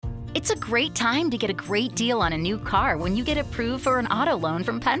It's a great time to get a great deal on a new car when you get approved for an auto loan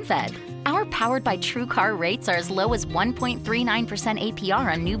from PenFed. Our Powered by True Car rates are as low as 1.39%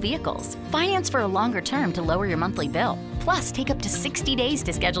 APR on new vehicles. Finance for a longer term to lower your monthly bill. Plus, take up to 60 days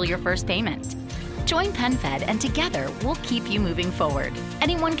to schedule your first payment. Join PenFed and together we'll keep you moving forward.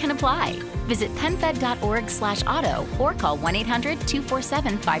 Anyone can apply. Visit penfed.org/auto or call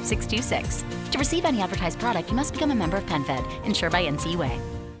 1-800-247-5626. To receive any advertised product, you must become a member of PenFed, insured by NCUA.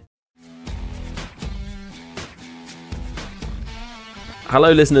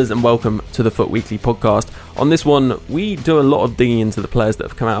 Hello listeners and welcome to the Foot Weekly podcast. On this one, we do a lot of digging into the players that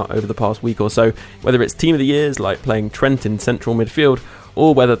have come out over the past week or so, whether it's team of the years like playing Trent in central midfield,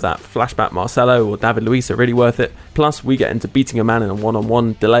 or whether that flashback Marcelo or David Luiz are really worth it. Plus, we get into beating a man in a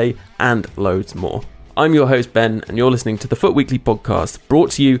one-on-one delay and loads more. I'm your host Ben, and you're listening to the Foot Weekly podcast,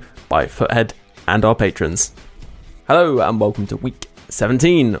 brought to you by Foothead and our patrons. Hello and welcome to week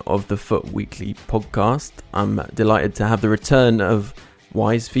 17 of the Foot Weekly podcast. I'm delighted to have the return of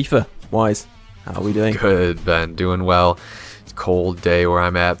Wise FIFA. Wise, how are we doing? Good, Ben. Doing well. It's a cold day where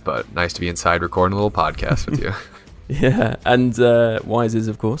I'm at, but nice to be inside recording a little podcast with you. Yeah, and Wise is,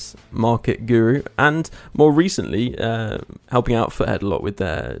 of course, market guru, and more recently, helping out Foothead a lot with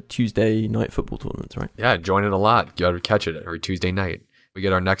their Tuesday night football tournaments, right? Yeah, joining a lot. You got to catch it every Tuesday night. We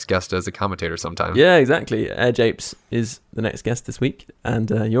get our next guest as a commentator sometime. Yeah, exactly. Japes is the next guest this week, and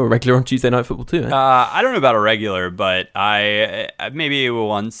you're a regular on Tuesday Night Football too, eh? I don't know about a regular, but I maybe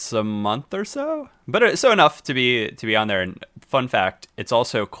once a month or so. But so enough to be on there. And fun fact, it's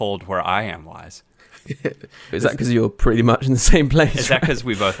also cold where I am, Wise. Is that because you're pretty much in the same place? Is that because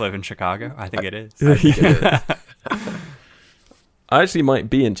we both live in Chicago? I think it is. I think it is. I actually might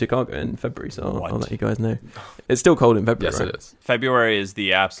be in Chicago in February, so I'll let you guys know. It's still cold in February, Yes, right? it is. February is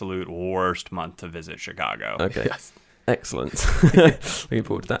the absolute worst month to visit Chicago. Okay. Yes. Excellent. Looking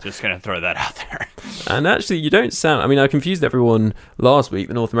forward to that. Just going to throw that out there. And actually, you don't sound... I mean, I confused everyone last week,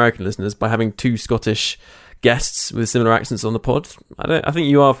 the North American listeners, by having two Scottish guests with similar accents on the pod. I think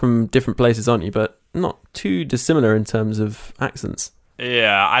you are from different places, aren't you? But not too dissimilar in terms of accents.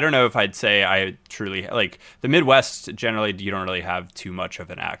 Yeah, I don't know if I'd say I truly... Like, the Midwest, generally, you don't really have too much of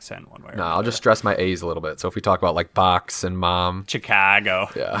an accent one way or No, another. I'll just stress my A's a little bit. So if we talk about like box and mom. Chicago.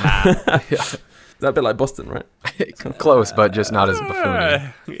 Yeah. Yeah. Is that a bit like Boston, right? Close, but just not as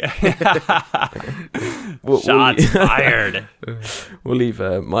buffoony. Shots fired. We'll leave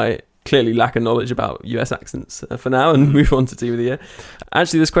my clearly lack of knowledge about US accents for now and move on to Team of the Year.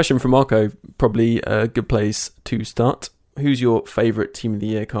 Actually, this question from Marco, probably a good place to start. Who's your favourite Team of the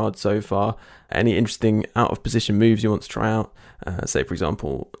Year card so far? Any interesting out-of-position moves you want to try out? Say, for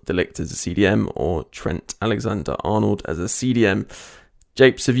example, De Ligt as a CDM or Trent Alexander-Arnold as a CDM.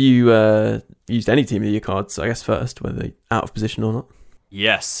 Japes, have you used any Team of the Year cards, I guess, first, whether they're out of position or not?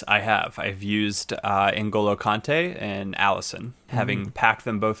 Yes, I have. I've used N'Golo Kante and Alisson, having packed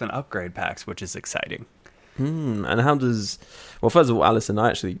them both in upgrade packs, which is exciting. And how does... Well, first of all, Alisson, I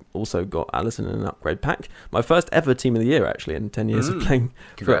actually also got Alisson in an upgrade pack. My first ever Team of the Year, actually, in 10 years of playing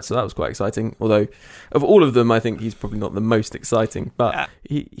for it, so that was quite exciting. Although, of all of them, I think he's probably not the most exciting, but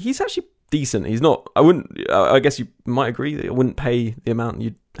he's actually decent. He's not... I guess you might agree that I wouldn't pay the amount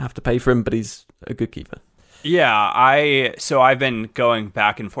you'd have to pay for him, but he's a good keeper. Yeah, I've been going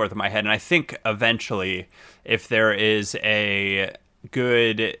back and forth in my head, and I think eventually, if there is a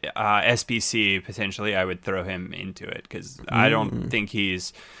good SBC, potentially I would throw him into it, because I don't think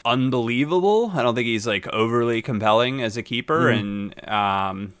he's unbelievable. I don't think he's like overly compelling as a keeper, and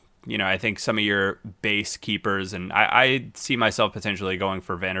I think some of your base keepers, and I see myself potentially going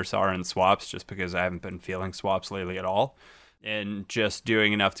for Van der Sar and swaps, just because I haven't been feeling swaps lately at all. And just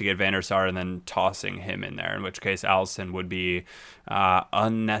doing enough to get Van der Sar and then tossing him in there, in which case Alisson would be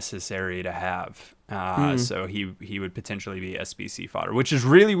unnecessary to have. So he would potentially be SBC fodder, which is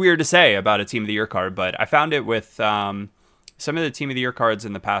really weird to say about a Team of the Year card, but I found it with some of the Team of the Year cards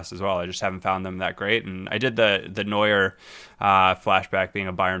in the past as well. I just haven't found them that great. And I did the Neuer flashback, being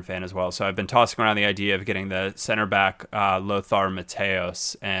a Bayern fan as well. So I've been tossing around the idea of getting the center back Lothar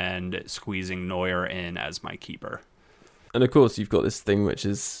Matthäus and squeezing Neuer in as my keeper. And of course, you've got this thing which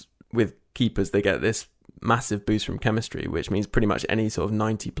is, with keepers, they get this massive boost from chemistry, which means pretty much any sort of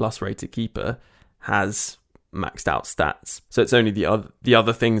 90-plus rated keeper has maxed out stats. So it's only the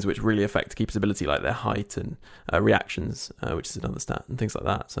other things which really affect keepers' ability, like their height and reactions, which is another stat, and things like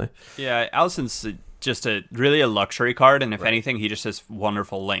that. So yeah, Alisson's just a luxury card, and if anything, he just has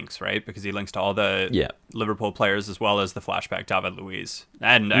wonderful links, right? Because he links to all the Liverpool players as well as the flashback David Luiz,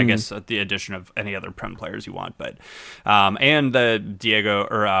 and I guess the addition of any other Prem players you want, but and the Diego,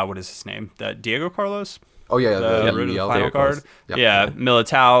 or what is his name? The Diego Carlos. Oh yeah, the UEL final there. card. Yep. Yeah,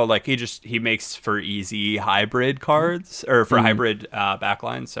 Militao, like he makes for easy hybrid cards or for hybrid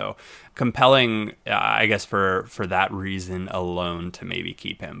backline. So compelling, I guess for that reason alone to maybe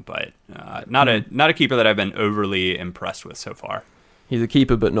keep him, but not a keeper that I've been overly impressed with so far. He's a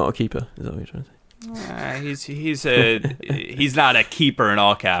keeper, but not a keeper. Is that what you're trying to say? He's not a keeper in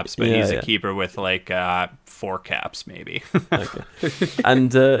all caps, but he's a keeper with like 4 caps maybe. Okay.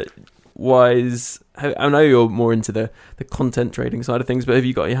 And wise, I know you're more into the content trading side of things, but have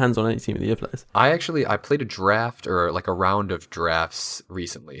you got your hands on any Team of the Year players? I played a draft or like a round of drafts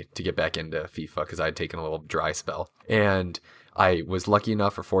recently to get back into FIFA because I had taken a little dry spell, and I was lucky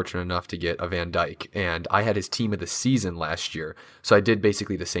enough or fortunate enough to get a Van Dijk, and I had his team of the season last year. So I did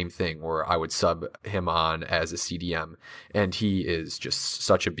basically the same thing where I would sub him on as a CDM, and he is just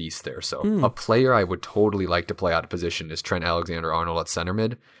such a beast there. So a player I would totally like to play out of position is Trent Alexander-Arnold at center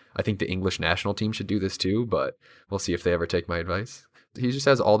mid. I think the English national team should do this too, but we'll see if they ever take my advice. He just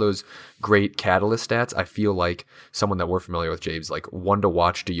has all those great catalyst stats. I feel like someone that we're familiar with, James, like one to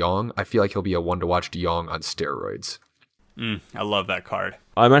watch De Jong. I feel like he'll be a one to watch De Jong on steroids. I love that card.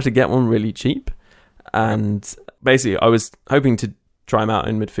 I managed to get one really cheap, and basically I was hoping to try him out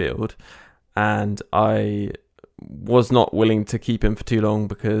in midfield, and I was not willing to keep him for too long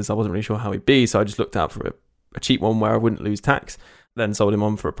because I wasn't really sure how he'd be, so I just looked out for a cheap one where I wouldn't lose tax, then sold him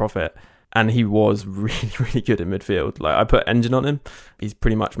on for a profit, and he was really, really good in midfield. Like, I put engine on him. He's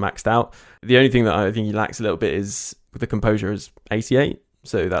pretty much maxed out. The only thing that I think he lacks a little bit is the composure is 88,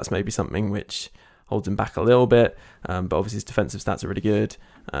 so that's maybe something which holds him back a little bit, but obviously his defensive stats are really good.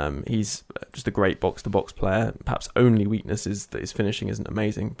 He's just a great box-to-box player. Perhaps only weakness is that his finishing isn't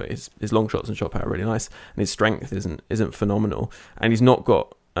amazing, but his long shots and shot power are really nice, and his strength isn't phenomenal. And he's not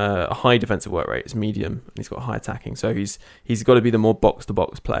got a high defensive work rate; it's medium, and he's got high attacking. So he's got to be the more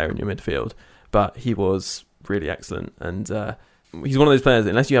box-to-box player in your midfield. But he was really excellent, and he's one of those players that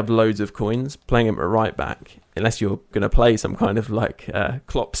unless you have loads of coins, playing him at right back, unless you're going to play some kind of like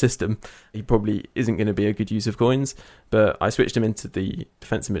Klopp system, he probably isn't going to be a good use of coins. But I switched him into the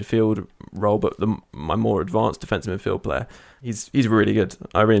defensive midfield role, but my more advanced defensive midfield player, he's really good.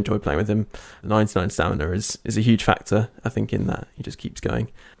 I really enjoy playing with him. The 99 stamina is a huge factor, I think, in that. He just keeps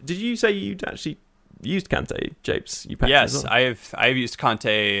going. Did you say you'd actually used Kante, Japes? Yes, well? I've used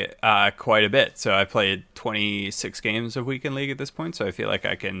Kante quite a bit. So I played 26 games of Weekend League at this point, so I feel like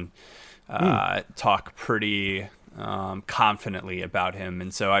I can talk pretty confidently about him.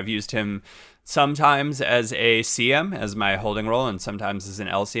 And so I've used him sometimes as a CM, as my holding role, and sometimes as an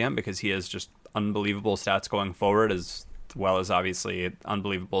LCM, because he has just unbelievable stats going forward, as well as obviously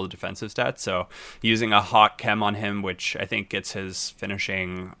unbelievable defensive stats. So using a hawk chem on him, which I think gets his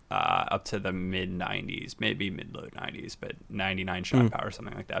finishing up to the mid 90s, maybe mid low 90s, but 99 shot power,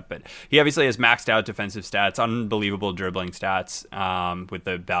 something like that. But he obviously has maxed out defensive stats, unbelievable dribbling stats with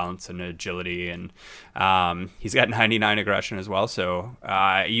the balance and agility, and he's got 99 aggression as well. So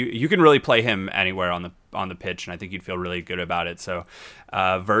you can really play him anywhere on the pitch, and I think you'd feel really good about it. So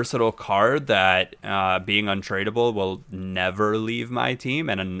versatile card that being untradeable will never leave my team,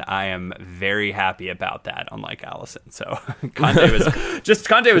 and I am very happy about that, unlike Allison. So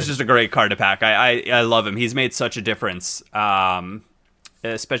Kante was just a great card to pack. I love him. He's made such a difference,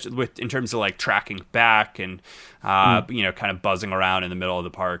 especially in terms of like tracking back and kind of buzzing around in the middle of the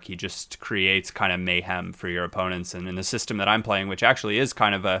park. He just creates kind of mayhem for your opponents, and in the system that I'm playing, which actually is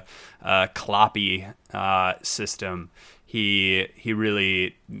kind of a Kloppy system, he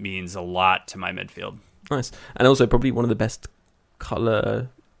really means a lot to my midfield. Nice. And also probably one of the best color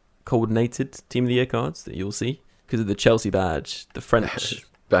coordinated Team of the Year cards that you'll see because of the Chelsea badge, the French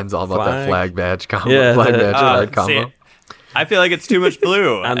Ben's all about that flag badge combo. Yeah, flag combo. See, I feel like it's too much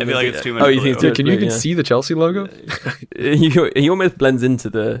blue. I feel like it's too much blue. You think Can you even see the Chelsea logo? He almost blends into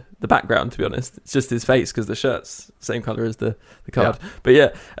the background, to be honest. It's just his face because the shirt's the same colour as the card. Yeah. But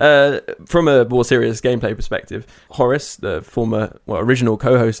yeah, from a more serious gameplay perspective, Horace, the original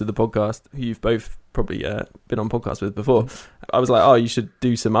co-host of the podcast, who you've both probably been on podcasts with before, I was like, oh, you should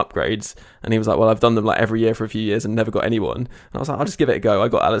do some upgrades. And he was like, well, I've done them like every year for a few years and never got anyone. And I was like, I'll just give it a go. I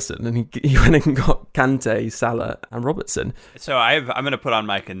got Alisson, and he went and got Kante, Salah and Robertson. So I'm going to put on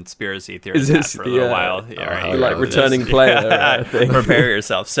my conspiracy theory hat for a little while. Like returning player thing. Prepare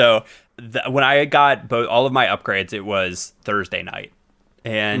yourself. So when I got all of my upgrades, it was Thursday night.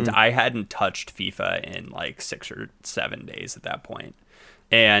 And I hadn't touched FIFA in like 6 or 7 days at that point.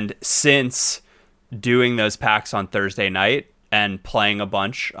 And since doing those packs on Thursday night and playing a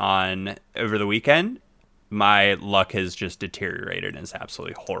bunch over the weekend, my luck has just deteriorated and is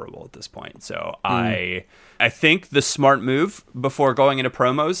absolutely horrible at this point. So I think the smart move before going into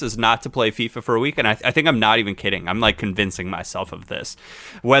promos is not to play FIFA for a week. And I think I'm not even kidding. I'm like convincing myself of this,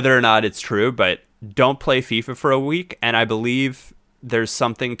 whether or not it's true, but don't play FIFA for a week. And I believe there's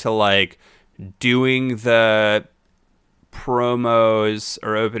something to like doing the promos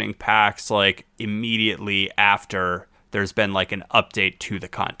or opening packs like immediately after there's been like an update to the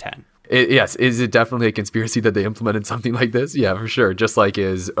content. Yes, is it definitely a conspiracy that they implemented something like this? Yeah, for sure. Just like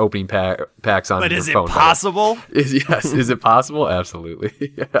is opening packs on but your is phone. It possible? Is it possible?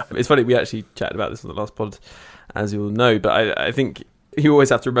 Absolutely. Yeah. It's funny, we actually chatted about this on the last pod, as you'll know, but I think you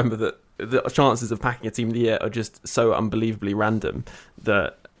always have to remember that the chances of packing a team of the year are just so unbelievably random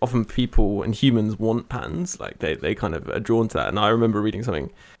that often people and humans want patterns, like they kind of are drawn to that. And I remember reading something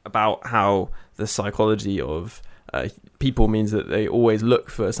about how the psychology of people means that they always look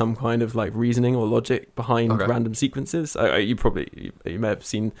for some kind of like reasoning or logic behind random sequences. You may have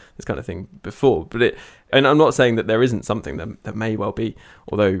seen this kind of thing before, and I'm not saying that there isn't something that may well be,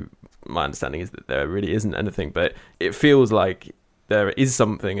 although my understanding is that there really isn't anything, but it feels like there is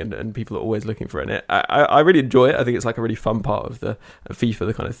something and people are always looking for it. And I really enjoy it. I think it's like a really fun part of FIFA,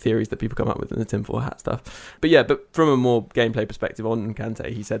 the kind of theories that people come up with in the tinfoil hat stuff. But from a more gameplay perspective on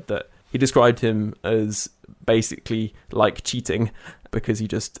Kante, he said that he described him as basically like cheating because he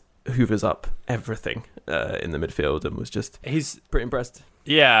just hoovers up everything in the midfield and he's pretty impressed.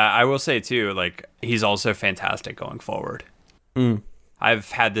 Yeah, I will say too, like he's also fantastic going forward.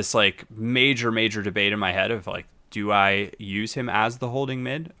 I've had this like major debate in my head of like, do I use him as the holding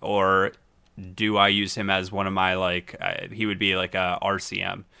mid or do I use him as one of my like he would be like a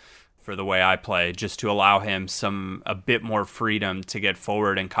RCM for the way I play, just to allow him a bit more freedom to get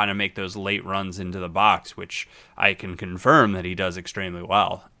forward and kind of make those late runs into the box, which I can confirm that he does extremely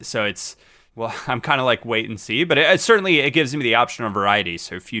well. So I'm kind of like wait and see, but it gives me the option of variety.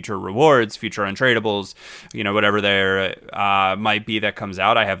 So future rewards, future untradables, whatever there might be that comes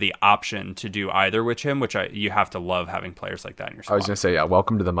out, I have the option to do either with him, which you have to love having players like that in your squad. I was going to say,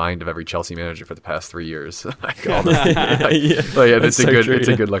 welcome to the mind of every Chelsea manager for the past 3 years. It's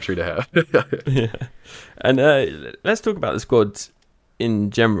a good luxury to have. Yeah. And let's talk about the squad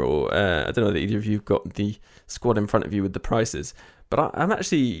in general. I don't know that either of you have got the squad in front of you with the prices, but I'm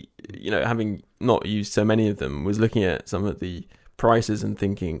actually, having not used so many of them, was looking at some of the prices and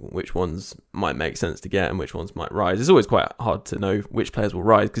thinking which ones might make sense to get and which ones might rise. It's always quite hard to know which players will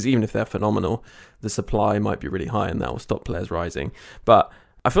rise because even if they're phenomenal, the supply might be really high and that will stop players rising. But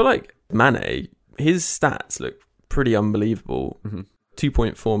I feel like Mane, his stats look pretty unbelievable.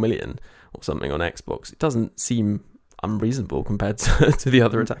 2.4 million or something on Xbox. It doesn't seem unreasonable compared to the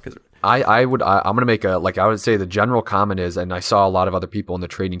other attackers. I'm going to make I would say the general comment is, and I saw a lot of other people in the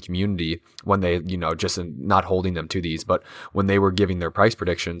trading community when they, just not holding them to these, but when they were giving their price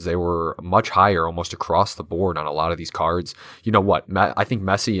predictions, they were much higher almost across the board on a lot of these cards. You know what? I think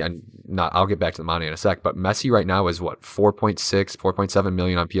Messi, I'll get back to the Mane in a sec, but Messi right now is 4.7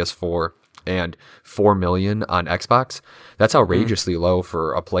 million on PS4 and 4 million on Xbox. That's outrageously low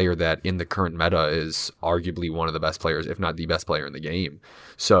for a player that in the current meta is arguably one of the best players, if not the best player in the game.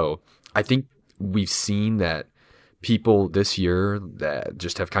 So I think we've seen that people this year that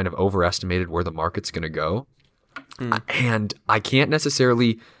just have kind of overestimated where the market's going to go. And I can't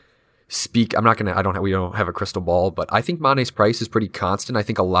necessarily speak. We don't have a crystal ball, but I think Mane's price is pretty constant. I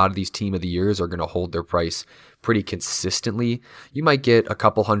think a lot of these team of the years are going to hold their price pretty consistently. You might get a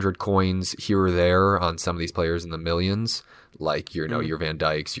couple hundred coins here or there on some of these players in the millions, like your Van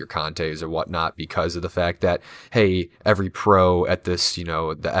Dijks, your Kantes or whatnot, because of the fact that, hey, every pro at this, the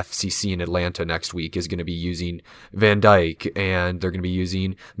FCC in Atlanta next week is going to be using Van Dijk and they're going to be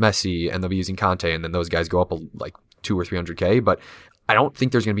using Messi and they'll be using Kante, and then those guys go up like 200 or 300K. But I don't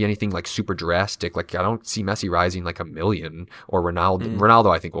think there's going to be anything like super drastic. Like I don't see Messi rising like 1 million or Ronaldo.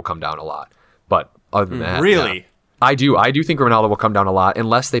 Ronaldo I think will come down a lot. But other than that, really? Yeah. I do think Ronaldo will come down a lot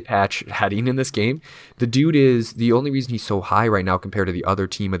unless they patch heading in this game. The dude is the only reason he's so high right now compared to the other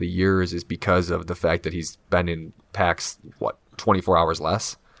team of the years is because of the fact that he's been in packs 24 hours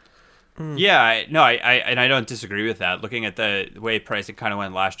less. Yeah, I don't disagree with that. Looking at the way pricing kind of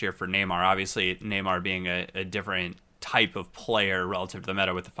went last year for Neymar, obviously Neymar being a different type of player relative to the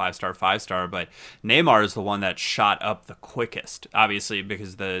meta with the 5-star, but Neymar is the one that shot up the quickest, obviously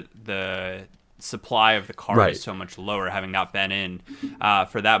because the supply of the card is so much lower, having not been in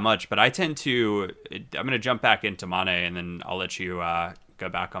for that much. But I'm going to jump back into Mane and then I'll let you go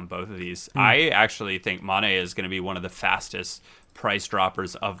back on both of these. I actually think Mane is going to be one of the fastest price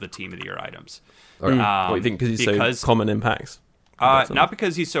droppers of the team of the year items. What do you think? Because he's so common in packs? Not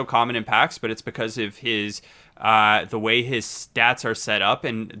because he's so common in packs, but it's because of his the way his stats are set up.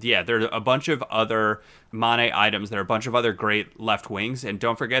 And yeah, there are a bunch of other Mane items. There are a bunch of other great left wings. And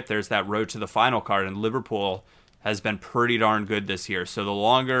don't forget, there's that road to the final card. And Liverpool has been pretty darn good this year. So the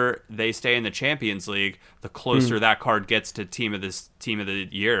longer they stay in the Champions League, the closer that card gets to team of the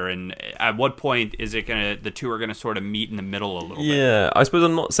year. And at what point is it the two are gonna sort of meet in the middle a little bit? Yeah, I suppose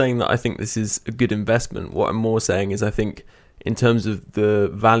I'm not saying that I think this is a good investment. What I'm more saying is I think in terms of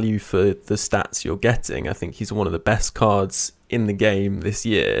the value for the stats you're getting, I think he's one of the best cards in the game this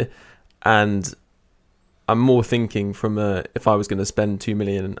year. And I'm more thinking from if I was going to spend 2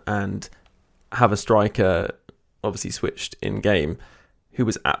 million and have a striker obviously switched in game who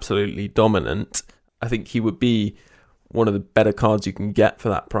was absolutely dominant, I think he would be one of the better cards you can get for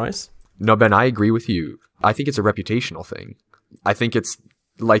that price. No, Ben, I agree with you. I think it's a reputational thing. I think it's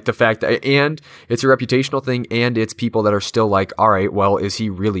like the fact that, and it's a reputational thing, and it's people that are still like, all right, well, is he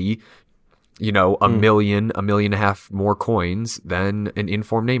really, a million and a half more coins than an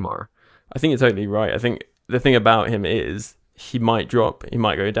informed Neymar? I think you're totally right. I think the thing about him is he might drop, he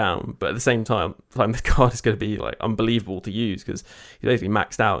might go down, but at the same time, the card is going to be like unbelievable to use because he's basically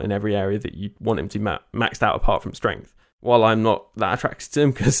maxed out in every area that you want him to maxed out apart from strength. While I'm not that attracted to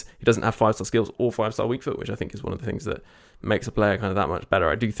him because he doesn't have 5-star skills or 5-star weak foot, which I think is one of the things that makes a player kind of that much better.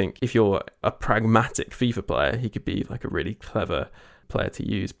 I do think if you're a pragmatic FIFA player, he could be like a really clever player to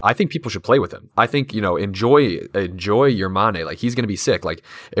use. I think people should play with him. I think, enjoy your Mane. Like, he's going to be sick. Like,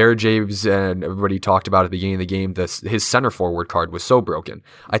 Eric James and everybody talked about at the beginning of the game, his center forward card was so broken.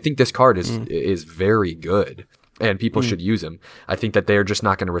 I think this card is very good. And people should use him. I think that they're just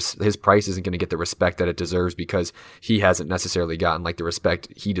not going to, his price isn't going to get the respect that it deserves because he hasn't necessarily gotten like the respect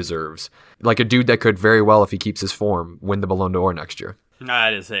he deserves. Like a dude that could very well, if he keeps his form, win the Ballon d'Or next year.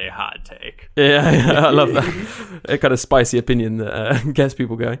 That is a hot take. Yeah, I love that. A kind of spicy opinion that gets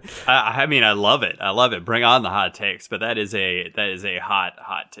people going. I mean, I love it. I love it. Bring on the hot takes. But that is a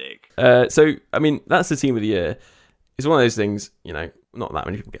hot take. So, I mean, that's the team of the year. It's one of those things, not that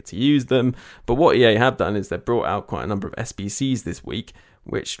many people get to use them. But what EA have done is they've brought out quite a number of SBCs this week,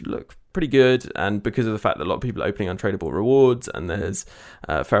 which look pretty good. And because of the fact that a lot of people are opening untradeable rewards and there's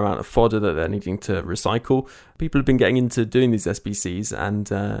a fair amount of fodder that they're needing to recycle, people have been getting into doing these SBCs.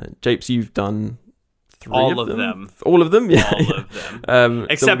 And Japes, you've done all of them. All of them? Yeah. All of them.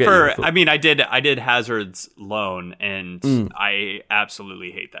 Except for, I mean, I did Hazard's loan, and I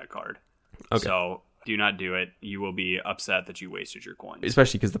absolutely hate that card. Okay. So do not do it. You will be upset that you wasted your coins.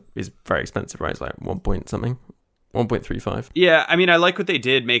 Especially because it's very expensive, right? It's like 1 point something. 1.35. Yeah, I mean, I like what they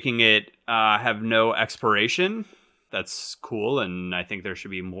did, making it have no expiration. That's cool, and I think there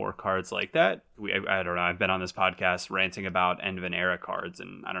should be more cards like that. I don't know. I've been on this podcast ranting about end of an era cards,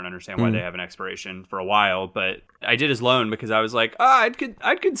 and I don't understand why they have an expiration for a while. But I did his loan because I was like,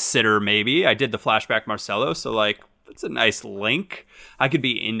 I'd consider maybe. I did the flashback Marcelo, so like, it's a nice link. I could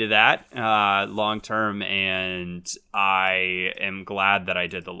be into that long term, and I am glad that I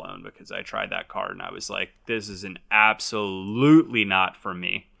did the loan because I tried that card and I was like, this is an absolutely not for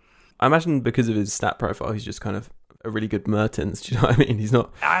me. I imagine because of his stat profile, he's just kind of a really good Mertens. Do you know what I mean? He's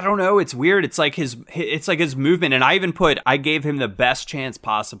not. I don't know. It's weird. It's like his movement, and I gave him the best chance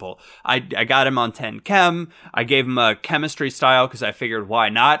possible. I got him on 10 chem. I gave him a chemistry style because I figured why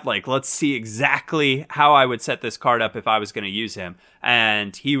not? Like, let's see exactly how I would set this card up if I was going to use him.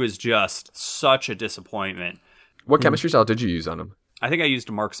 And he was just such a disappointment. What chemistry style did you use on him? I think I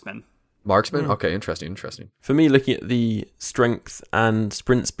used Marksman. Marksman? Okay, interesting. For me, looking at the strength and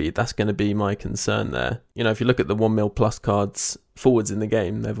sprint speed, that's going to be my concern there. If you look at the 1 mil plus cards forwards in the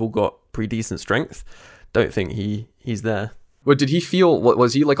game, they've all got pretty decent strength. Don't think he's there. But did he feel,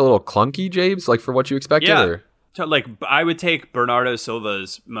 was he like a little clunky, James, like for what you expected? Yeah. Or? So, like, I would take Bernardo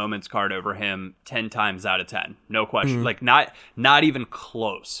Silva's moments card over him 10 times out of 10. No question. Like, not even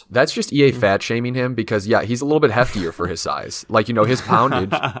close. That's just EA fat shaming him because, yeah, he's a little bit heftier for his size. Like, his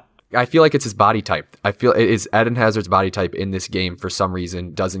poundage. I feel like it's his body type. I feel it is Eden Hazard's body type in this game for some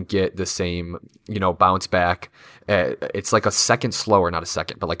reason doesn't get the same, bounce back. It's like a second slower, not a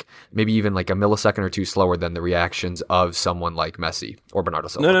second, but like maybe even like a millisecond or two slower than the reactions of someone like Messi or Bernardo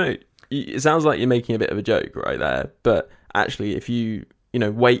Silva. No. It sounds like you're making a bit of a joke right there, but actually, if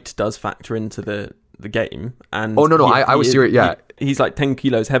weight does factor into the game, and I was serious. Yeah, he's like 10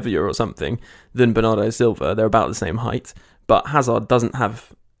 kilos heavier or something than Bernardo Silva. They're about the same height, but Hazard doesn't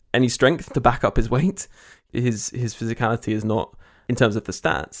have any strength to back up his weight. His physicality is not, in terms of the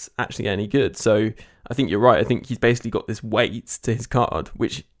stats, actually any good. So I think you're right. I think he's basically got this weight to his card,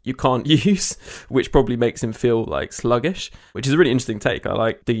 which you can't use, which probably makes him feel like sluggish, which is a really interesting take. I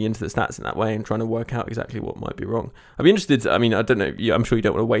like digging into the stats in that way and trying to work out exactly what might be wrong. I'd be interested, I mean, I don't know, I'm sure you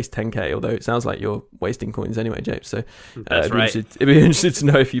don't want to waste 10k, although it sounds like you're wasting coins anyway, James, so That's right. It'd be interested to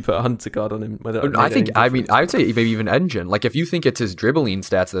know if you put a Hunter card on him. I would say maybe even Engine. Like, if you think it's his dribbling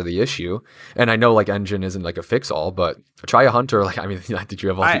stats that are the issue, and I know like Engine isn't like a fix-all, but try a Hunter. Like, I mean, I think you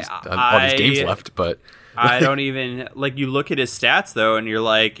have all these games left, but... I don't even, like, you look at his stats, though, and you're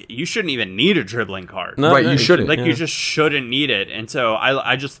like, you shouldn't even need a dribbling card. No, you shouldn't. Like, you just shouldn't need it. And so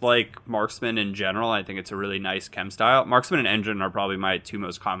I just like Marksman in general. I think it's a really nice chem style. Marksman and Engine are probably my two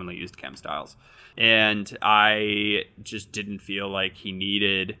most commonly used chem styles. And I just didn't feel like he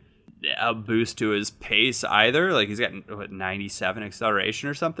needed a boost to his pace either. Like, he's got 97 acceleration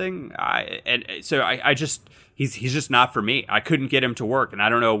or something. He's just not for me. I couldn't get him to work, and I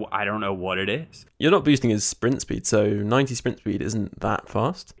don't know what it is. You're not boosting his sprint speed, so 90 sprint speed isn't that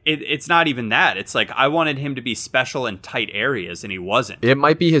fast. It's not even that. It's like I wanted him to be special in tight areas, and he wasn't. It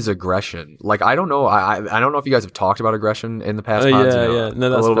might be his aggression. Like, I don't know. I don't know if you guys have talked about aggression in the past. Pods. Yeah. No,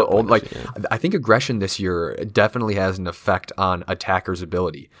 that's a little bit old. Like, yeah. I think aggression this year definitely has an effect on attackers'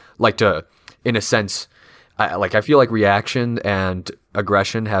 ability. Like, to, in a sense, I feel like reaction and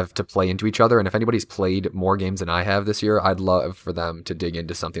aggression have to play into each other, and if anybody's played more games than I have this year, I'd love for them to dig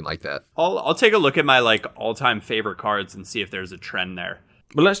into something like that. I'll take a look at my like all-time favorite cards and see if there's a trend there.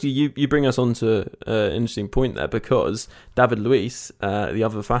 Well, actually, you bring us on to an interesting point there, because David Luiz, the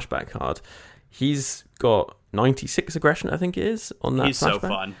other flashback card, he's got 96 aggression, I think it is, on that. He's flashback. So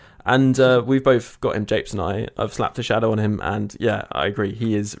fun. And we've both got him, Japes and I. I've slapped a shadow on him, and yeah, I agree.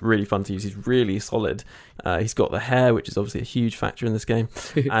 He is really fun to use. He's really solid. He's got the hair, which is obviously a huge factor in this game,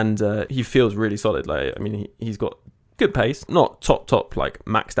 and he feels really solid. Like, I mean, he's got good pace, not top like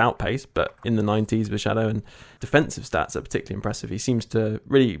maxed out pace, but in the 90s with shadow, and defensive stats are particularly impressive. He seems to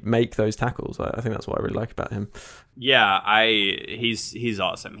really make those tackles. I think that's what I really like about him. Yeah, he's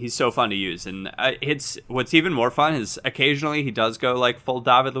awesome. He's so fun to use, and it's what's even more fun is occasionally he does go like full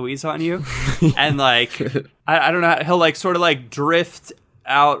David Luiz on you, and like I don't know, he'll like sort of like drift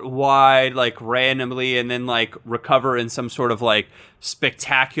out wide like randomly, and then like recover in some sort of like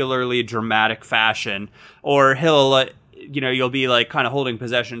spectacularly dramatic fashion, or he'll you'll be like kind of holding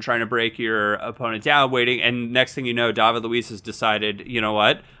possession, trying to break your opponent down, waiting, and next thing you know, David Luiz has decided, you know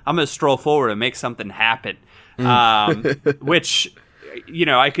what, I'm gonna stroll forward and make something happen. Which,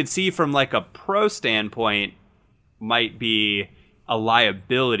 I could see from like a pro standpoint might be a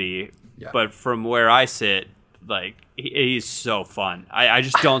liability, but from where I sit, like, he's so fun. I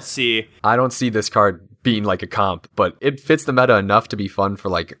just don't see... I don't see this card being like a comp, but it fits the meta enough to be fun for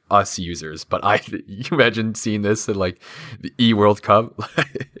like us users. But you imagine seeing this at like the E-World Cup?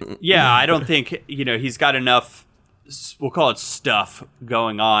 Yeah, I don't think, he's got enough... we'll call it stuff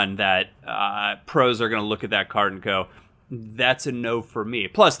going on that pros are going to look at that card and go, that's a no for me.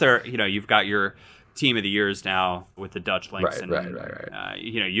 Plus, you've got your team of the years now with the Dutch links, right.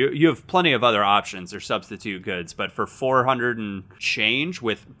 You have plenty of other options or substitute goods, but for 400 and change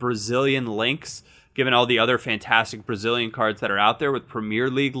with Brazilian links, given all the other fantastic Brazilian cards that are out there with Premier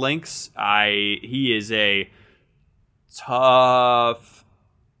League links, he is a tough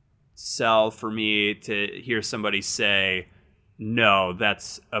sell for me to hear somebody say, no,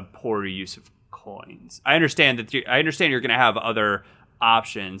 that's a poor use of coins. I understand you're going to have other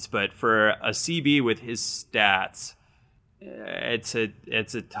options, but for a CB with his stats, it's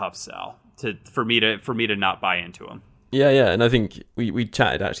a tough sell for me to not buy into him. Yeah, and I think we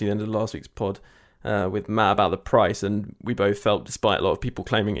chatted actually at the end of last week's pod with Matt about the price, and we both felt, despite a lot of people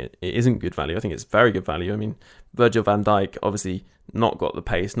claiming it isn't good value, I think it's very good value. I mean, Virgil van Dijk obviously not got the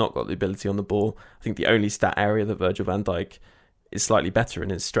pace, not got the ability on the ball. I think the only stat area that Virgil van Dijk is slightly better in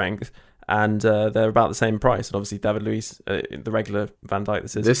his strength, and they're about the same price. And obviously David Luiz, the regular Van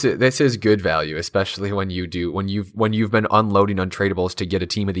Dijk, this is good value, especially when you've been unloading untradables to get a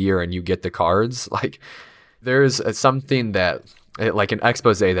team of the year and you get the cards. Like, there's something that, like, an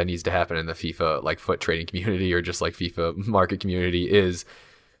expose that needs to happen in the FIFA like foot trading community, or just like FIFA market community, is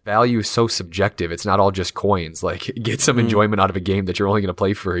value is so subjective. It's not all just coins. Like, get some enjoyment out of a game that you're only going to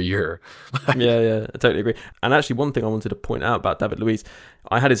play for a year. Yeah, I totally agree. And actually, one thing I wanted to point out about David Luiz,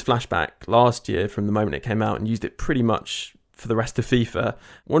 I had his flashback last year from the moment it came out and used it pretty much for the rest of FIFA.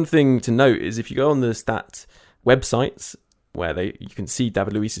 One thing to note is if you go on the stat websites where you can see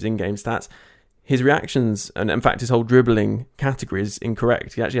David Luiz's in-game stats, his reactions, and in fact his whole dribbling category is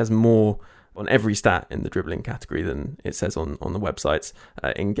incorrect. He actually has more on every stat in the dribbling category than it says on the websites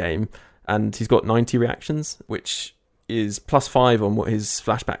in-game. And he's got 90 reactions, which is +5 on what his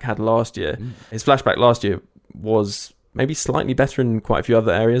flashback had last year. His flashback last year was maybe slightly better in quite a few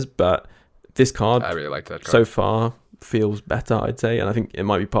other areas, but this card, I really like that card. So far feels better, I'd say, and I think it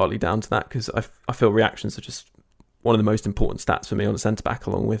might be partly down to that because I feel reactions are just one of the most important stats for me on a centre back,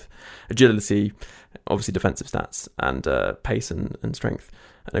 along with agility, obviously defensive stats, and pace and strength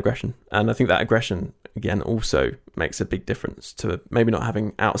and aggression. And I think that aggression again also makes a big difference to maybe not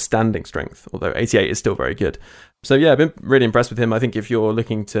having outstanding strength, although 88 is still very good. So yeah, I've been really impressed with him. I think if you're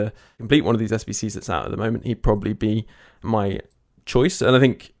looking to complete one of these SBCs that's out at the moment, he'd probably be my choice. And I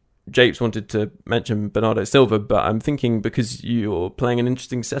think Japes wanted to mention Bernardo Silva, but I'm thinking because you're playing an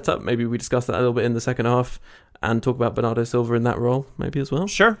interesting setup, maybe we discuss that a little bit in the second half and talk about Bernardo Silva in that role maybe as well.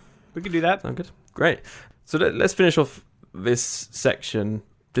 Sure, we can do that. Sound good? Great. So let's finish off this section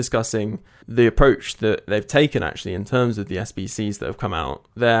discussing the approach that they've taken actually in terms of the SBCs that have come out.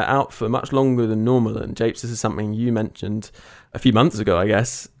 They're out for much longer than normal, and Japes, this is something you mentioned a few months ago, I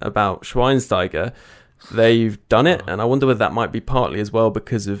guess, about Schweinsteiger. They've done it, and I wonder whether that might be partly as well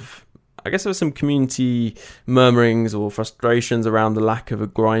because of, I guess there was some community murmurings or frustrations around the lack of a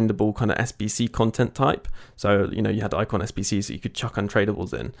grindable kind of SBC content type. So, you had icon SBCs that you could chuck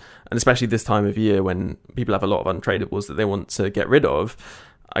untradables in. And especially this time of year when people have a lot of untradables that they want to get rid of,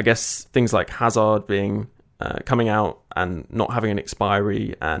 I guess things like Hazard being coming out and not having an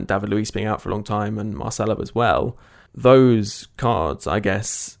expiry, and David Luiz being out for a long time, and Marcelo as well, those cards, I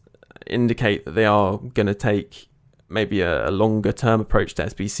guess, indicate that they are going to take maybe a longer term approach to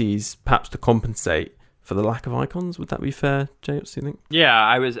SBCs, perhaps to compensate for the lack of icons. Would that be fair, James, do you think? Yeah,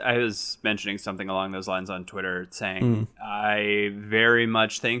 I was mentioning something along those lines on Twitter, saying I very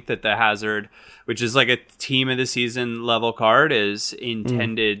much think that the Hazard, which is like a team of the season level card, is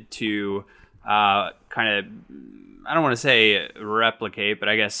intended to kind of, I don't want to say replicate, but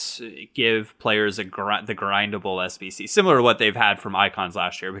I guess give players the grindable SBC, similar to what they've had from icons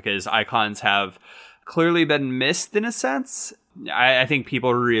last year, because icons have clearly been missed in a sense. I think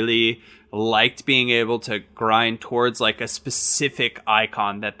people really liked being able to grind towards like a specific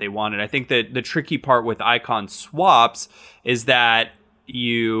icon that they wanted. I think that the tricky part with icon swaps is that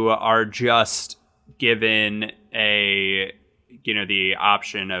you are just given the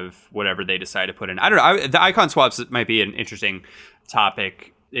option of whatever they decide to put in. I don't know. The icon swaps might be an interesting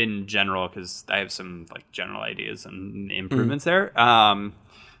topic in general, because I have some like general ideas and improvements there.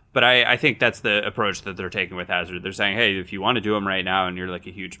 But I think that's the approach that they're taking with Hazard. They're saying, hey, if you want to do them right now and you're like a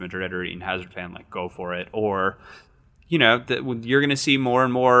huge Madrid or Eden Hazard fan, like go for it. Or, you're going to see more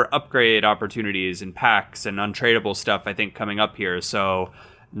and more upgrade opportunities and packs and untradeable stuff, I think, coming up here. So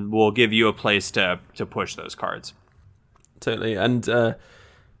we'll give you a place to push those cards. Totally. And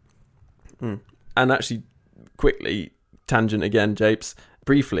actually, quickly, tangent again, Japes,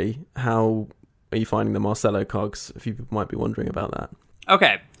 briefly, how are you finding the Marcelo cogs? A few people might be wondering about that.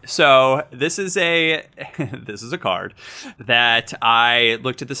 Okay, so this is a card that I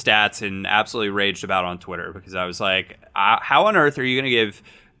looked at the stats and absolutely raged about on Twitter, because I was like, how on earth are you going to give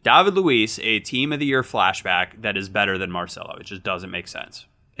David Luiz a Team of the Year flashback that is better than Marcelo? It just doesn't make sense.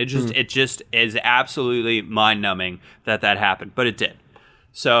 It just is absolutely mind-numbing that happened, but it did.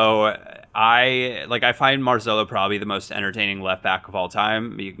 So I find Marcelo probably the most entertaining left back of all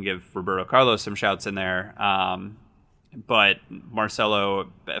time. You can give Roberto Carlos some shouts in there. But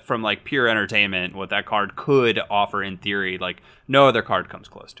Marcelo, from like pure entertainment, what that card could offer in theory, like no other card comes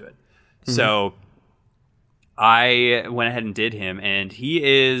close to it. So I went ahead and did him, and he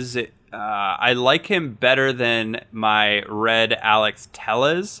is, I like him better than my red Alex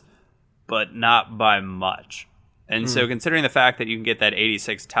Telles, but not by much. And so considering the fact that you can get that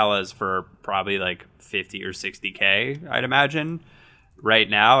 86 Telles for probably like 50 or 60K, I'd imagine, right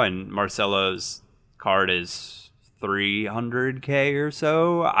now, and Marcelo's card is 300K or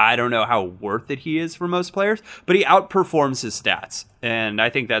so. I don't know how worth it he is for most players, but he outperforms his stats. And I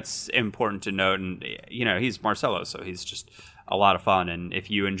think that's important to note. And, he's Marcelo, so he's just a lot of fun. And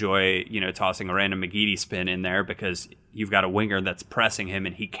if you enjoy, tossing a random McGeady spin in there because you've got a winger that's pressing him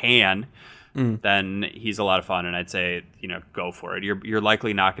and he can, then he's a lot of fun. And I'd say, go for it. You're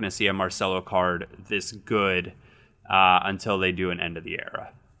likely not going to see a Marcelo card this good until they do an end of the era.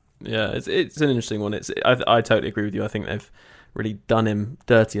 Yeah, it's an interesting one. I totally agree with you. I think they've really done him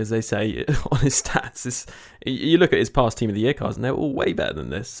dirty, as they say, on his stats. You look at his past Team of the Year cards, and they're all way better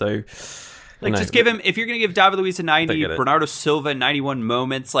than this. So, just give him, if you're going to give David Luiz a 90, Bernardo Silva 91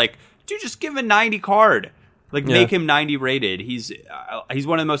 moments, just give him a 90 card. Make him 90 rated. He's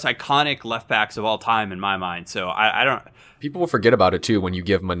one of the most iconic left backs of all time in my mind. So I don't. People will forget about it too when you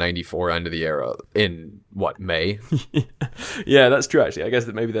give him a 94 end of the era in May. Yeah, that's true. Actually, I guess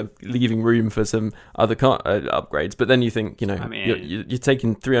that maybe they're leaving room for some other car upgrades. But then you think, I mean, you're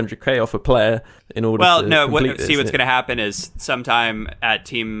taking 300k off a player in order. Well, to no. complete this, What's going to happen is sometime at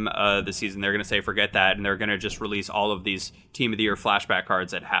Team of the Season, they're going to say forget that, and they're going to just release all of these Team of the Year flashback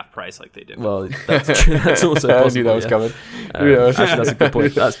cards at half price, like they did. Well, that's true. That's also possible. I knew that was coming. Actually, that's a good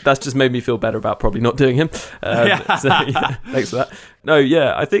point. That's just made me feel better about probably not doing him. So, thanks for that. No,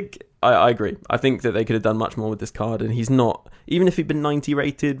 yeah, I think. I agree. I think that they could have done much more with this card, and he's not, even if he'd been 90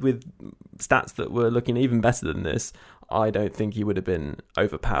 rated with stats that were looking even better than this, I don't think he would have been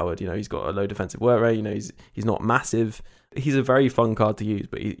overpowered. He's got a low defensive work rate, he's not massive. He's a very fun card to use,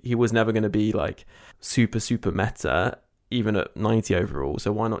 but he was never going to be like super meta, even at 90 overall,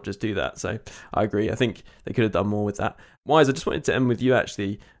 so why not just do that? So I agree. I think they could have done more with that. Wise, I just wanted to end with you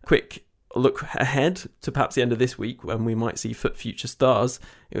actually. Quick look ahead to perhaps the end of this week when we might see FUT Future Stars.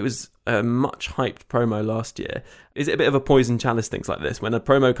 It was a much hyped promo last year. Is it a bit of a poison chalice, things like this? When a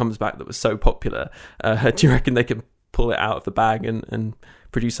promo comes back that was so popular, do you reckon they can pull it out of the bag and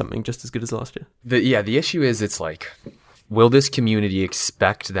produce something just as good as last year? The issue is, it's like, will this community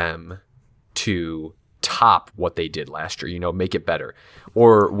expect them to top what they did last year, make it better?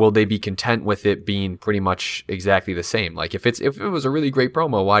 Or will they be content with it being pretty much exactly the same? Like, if it was a really great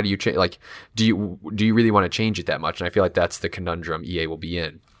promo, why do you change? Like, do you really want to change it that much? And I feel like that's the conundrum EA will be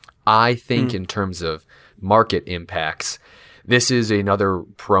in. I think in terms of market impacts, this is another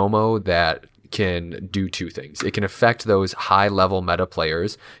promo that can do two things. It can affect those high level meta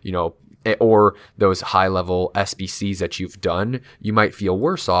players, or those high-level SBCs that you've done. You might feel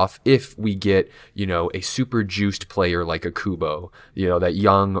worse off if we get, a super juiced player like a Kubo, that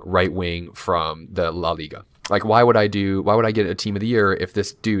young right wing from the La Liga. Like, why would I get a Team of the Year if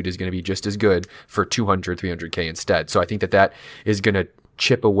this dude is going to be just as good for 200, 300k instead? So I think that is going to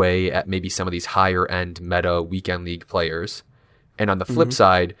chip away at maybe some of these higher-end meta weekend league players. And on the flip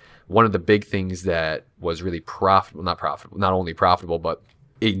side, one of the big things that was really not only profitable, but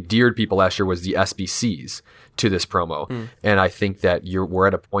endeared people last year was the SBCs to this promo. And I think that we're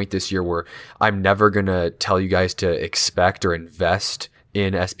at a point this year where I'm never going to tell you guys to expect or invest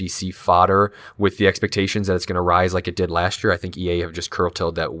in SBC fodder with the expectations that it's going to rise like it did last year. I think EA have just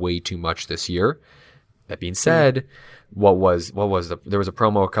curtailed that way too much this year. That being said, there was a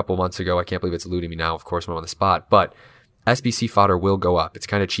promo a couple months ago. I can't believe it's eluding me now, of course, when I'm on the spot, but SBC fodder will go up. It's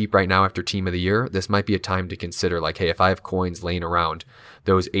kind of cheap right now after Team of the Year. This might be a time to consider, like, hey, if I have coins laying around,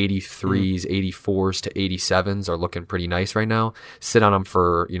 those 83s, 84s to 87s are looking pretty nice right now. Sit on them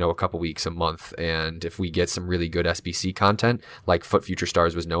for, a couple weeks, a month. And if we get some really good SBC content, like FUT Future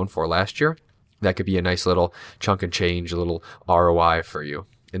Stars was known for last year, that could be a nice little chunk and change, a little ROI for you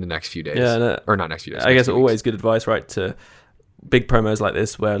in the next few days. Yeah, or not next few days. I guess always good advice, right, to big promos like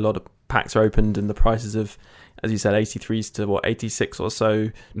this where a lot of packs are opened and the prices of, as you said, 83s to 86 or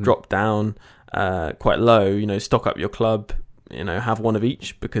so drop down quite low. Stock up your club, have one of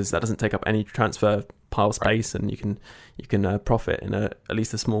each, because that doesn't take up any transfer pile space, and you can profit in at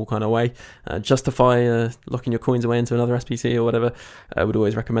least a small kind of way. Justify locking your coins away into another SPC or whatever. I would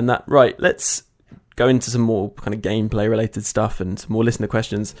always recommend that. Right, let's go into some more kind of gameplay related stuff and some more listener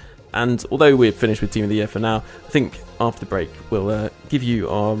questions. And although we're finished with Team of the Year for now, I think after the break we'll give you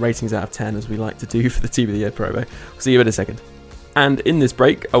our ratings out of 10, as we like to do for the Team of the Year promo. We'll see you in a second. And in this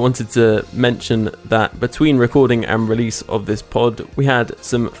break, I wanted to mention that between recording and release of this pod, we had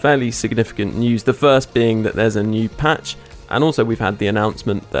some fairly significant news. The first being that there's a new patch, and also we've had the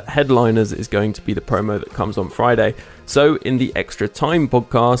announcement that Headliners is going to be the promo that comes on Friday. So in the Extra Time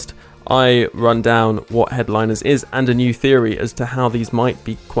podcast, I run down what Headliners is and a new theory as to how these might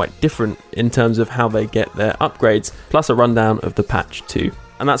be quite different in terms of how they get their upgrades, plus a rundown of the patch too.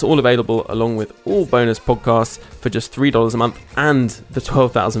 And that's all available along with all bonus podcasts for just $3 a month and the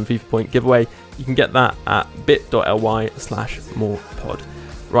 12,000 FIFA point giveaway. You can get that at bit.ly/morepod.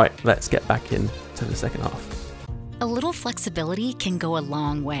 Right, let's get back into the second half. A little flexibility can go a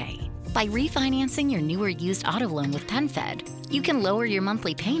long way. By refinancing your newer used auto loan with PenFed, you can lower your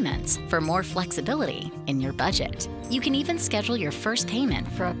monthly payments for more flexibility in your budget. You can even schedule your first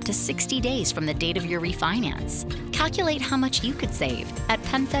payment for up to 60 days from the date of your refinance. Calculate how much you could save at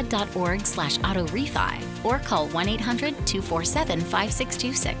penfed.org/auto-refi or call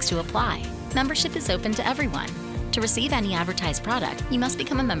 1-800-247-5626 to apply. Membership is open to everyone. To receive any advertised product, you must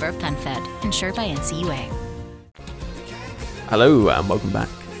become a member of PenFed, insured by NCUA. Hello and welcome back.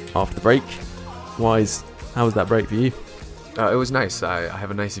 After the break, Wise, how was that break for you? It was nice. I have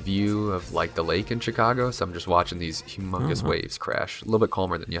a nice view of like the lake in Chicago, so I'm just watching these humongous waves crash. A little bit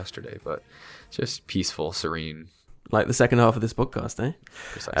calmer than yesterday, but just peaceful, serene. Like the second half of this podcast, eh?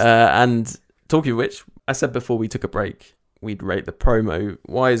 Precisely. And talking of which, I said before we took a break, we'd rate the promo.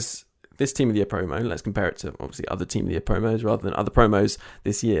 Why is this Team of the Year promo, let's compare it to obviously other Team of the Year promos rather than other promos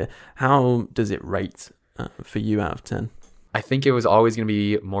this year. How does it rate for you out of 10? I think it was always going to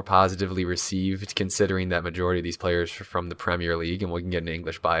be more positively received, considering that majority of these players are from the Premier League, and we can get an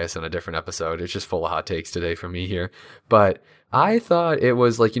English bias on a different episode. It's just full of hot takes today from me here. But I thought it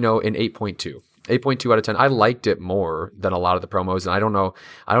was like, an 8.2. 8.2 out of 10. I liked it more than a lot of the promos, and I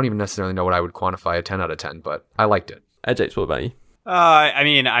don't even necessarily know what I would quantify a 10 out of 10, but I liked it. James, what about you? I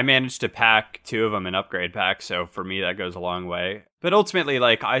mean, I managed to pack 2 of them in upgrade packs, so for me that goes a long way. But ultimately,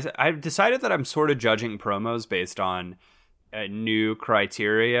 like I've decided that I'm sort of judging promos based on a new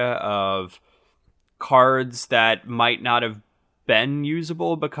criteria of cards that might not have been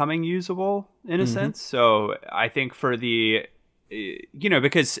usable becoming usable in a sense. So I think for the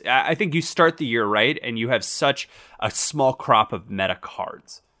because I think you start the year right and you have such a small crop of meta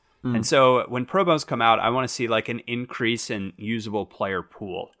cards. And so when promos come out, I want to see like an increase in usable player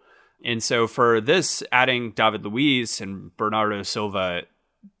pool. And so for this, adding David Luiz and Bernardo Silva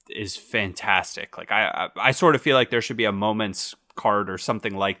is fantastic. Like I sort of feel like there should be a moments card or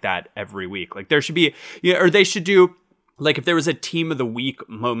something like that every week. Like there should be, or they should do like if there was a team of the week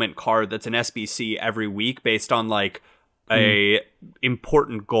moment card that's an SBC every week based on like a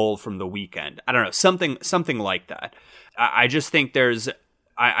important goal from the weekend. I don't know, something like that. I just think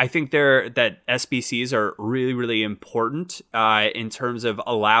I think that SBCs are really, really important in terms of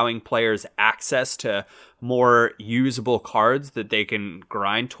allowing players access to more usable cards that they can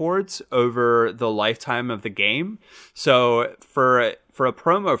grind towards over the lifetime of the game. So for a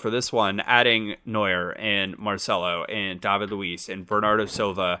promo for this one, adding Neuer and Marcelo and David Luiz and Bernardo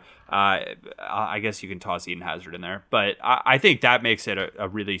Silva, I guess you can toss Eden Hazard in there. But I think that makes it a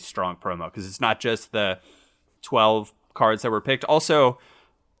really strong promo because it's not just the 12 cards that were picked. Also,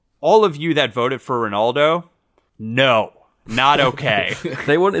 all of you that voted for Ronaldo, no, not okay.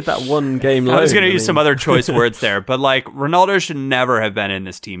 They wanted that one game loan. I was going to use some other choice words there, but like Ronaldo should never have been in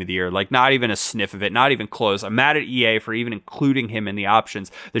this Team of the Year. Like not even a sniff of it, not even close. I'm mad at EA for even including him in the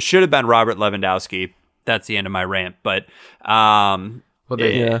options. This should have been Robert Lewandowski. That's the end of my rant. But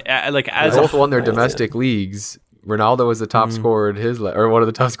They both won their domestic leagues. Ronaldo was the top scorer in or one of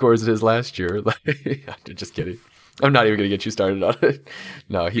the top scorers in his last year. I'm just kidding. I'm not even going to get you started on it.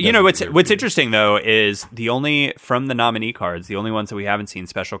 No, what's interesting though is from the nominee cards, the only ones that we haven't seen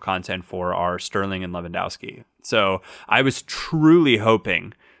special content for are Sterling and Lewandowski. So I was truly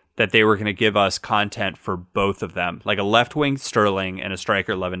hoping that they were going to give us content for both of them, like a left wing Sterling and a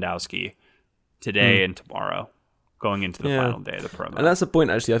striker Lewandowski today and tomorrow, going into the final day of the promo. And that's the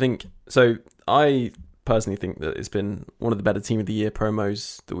point, actually. I think so. I personally think that it's been one of the better Team of the Year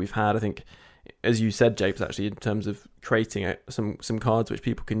promos that we've had. I think, as you said, Japes, actually, in terms of creating some cards which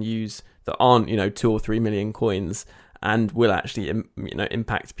people can use that aren't 2 or 3 million coins and will actually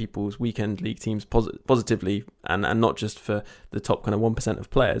impact people's weekend league teams positively and not just for the top kind of 1% of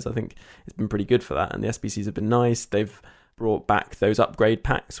players. I think it's been pretty good for that, and the SBCs have been nice. They've brought back those upgrade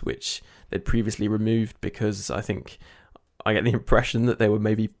packs which they'd previously removed because I think I get the impression that they were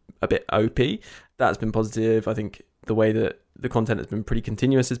maybe a bit OP. That's been positive. I think the way that the content has been pretty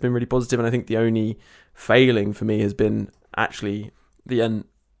continuous has been really positive, and I think the only failing for me has been actually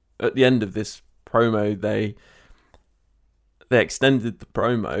at the end of this promo they extended the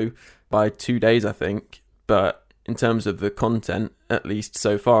promo by 2 days, I think, but in terms of the content, at least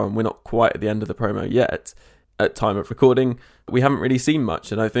so far, and we're not quite at the end of the promo yet at time of recording, we haven't really seen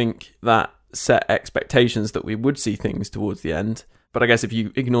much, and I think that set expectations that we would see things towards the end. But I guess if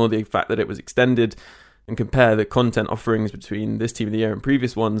you ignore the fact that it was extended and compare the content offerings between this Team of the Year and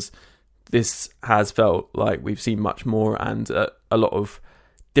previous ones, this has felt like we've seen much more and a lot of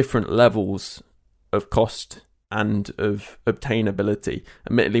different levels of cost and of obtainability.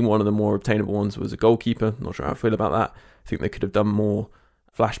 Admittedly, one of the more obtainable ones was a goalkeeper. Not sure how I feel about that. I think they could have done more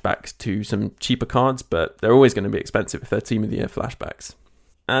flashbacks to some cheaper cards, but they're always going to be expensive if they're Team of the Year flashbacks.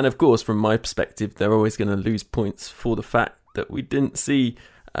 And of course, from my perspective, they're always going to lose points for the fact that we didn't see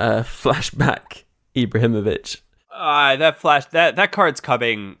flashback Ibrahimovic. That card's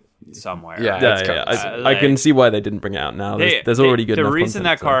coming somewhere. Yeah. I can see why they didn't bring it out now. There's already good enough content. The reason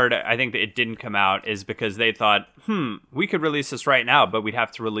that card, I think that it didn't come out is because they thought, we could release this right now, but we'd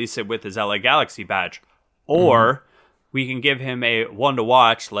have to release it with his LA Galaxy badge. Or we can give him a one to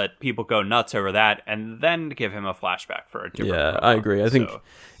watch, let people go nuts over that, and then give him a flashback for a different promo. I agree. I think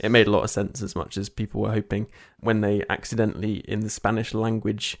it made a lot of sense, as much as people were hoping, when they accidentally, in the Spanish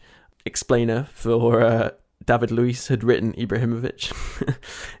language explainer for David Luiz, had written Ibrahimovic.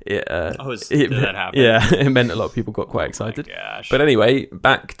 Did that happen? Yeah, it meant a lot of people got quite excited. Gosh. But anyway,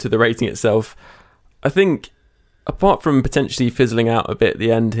 back to the rating itself. I think apart from potentially fizzling out a bit at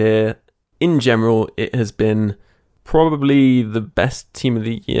the end here, in general, it has been probably the best Team of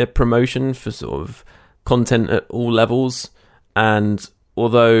the Year promotion for sort of content at all levels. And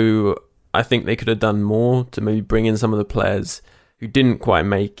although I think they could have done more to maybe bring in some of the players who didn't quite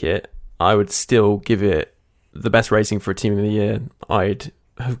make it, I would still give it the best rating for a Team of the Year I'd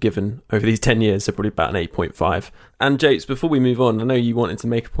have given over these 10 years, so probably about an 8.5. And Japes, before we move on, I know you wanted to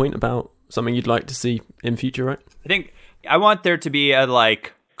make a point about something you'd like to see in future, right? I think I want there to be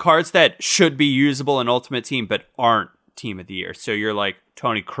cards that should be usable in Ultimate Team but aren't Team of the Year. So you're like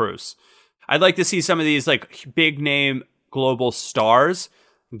Tony Cruz. I'd like to see some of these like big name global stars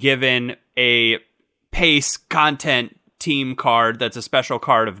given a pace content team card that's a special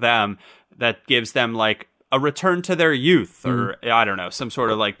card of them that gives them like a return to their youth, or I don't know, some sort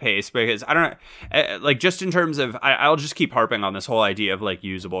of like pace, because I don't know, like just in terms of, I'll just keep harping on this whole idea of like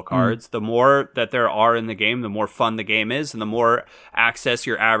usable cards. The more that there are in the game, the more fun the game is, and the more access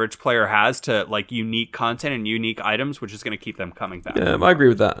your average player has to like unique content and unique items, which is going to keep them coming back. Yeah, I agree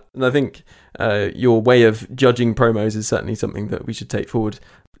with that. And I think your way of judging promos is certainly something that we should take forward.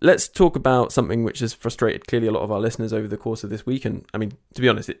 Let's talk about something which has frustrated clearly a lot of our listeners over the course of this week. And I mean, to be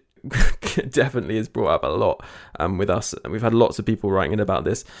honest, it definitely has brought up a lot with us. We've had lots of people writing in about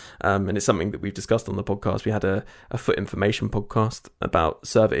this. And it's something that we've discussed on the podcast. We had a Foot Information podcast about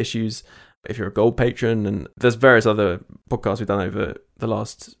server issues if you're a gold patron. And there's various other podcasts we've done over the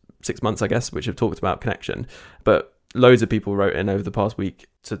last 6 months, I guess, which have talked about connection. But loads of people wrote in over the past week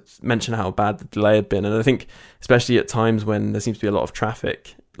to mention how bad the delay had been. And I think especially at times when there seems to be a lot of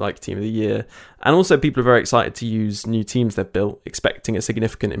traffic, like Team of the Year, and also people are very excited to use new teams they've built, expecting a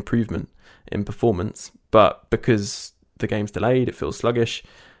significant improvement in performance, but because the game's delayed, it feels sluggish.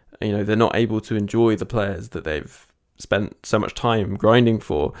 You know, they're not able to enjoy the players that they've spent so much time grinding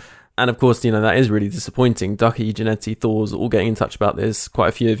for. And of course, you know, that is really disappointing. Ducky, Janetti, Thors, all getting in touch about this, quite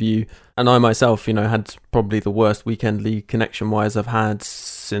a few of you. And I myself, you know, had probably the worst weekend league connection-wise I've had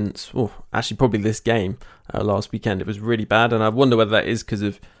since, actually probably this game last weekend. It was really bad, and I wonder whether that is because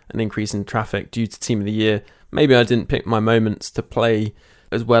of an increase in traffic due to Team of the Year. Maybe I didn't pick my moments to play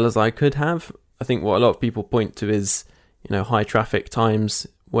as well as I could have. I think what a lot of people point to is, you know, high traffic times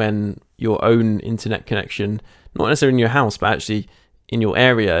when your own internet connection, not necessarily in your house, but actually in your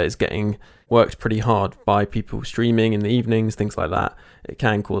area, is getting worked pretty hard by people streaming in the evenings, things like that. It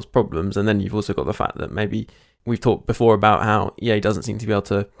can cause problems. And then you've also got the fact that maybe we've talked before about how EA doesn't seem to be able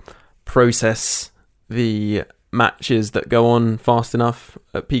to process the matches that go on fast enough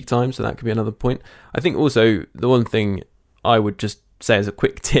at peak time, so that could be another point. I think also the one thing I would just say as a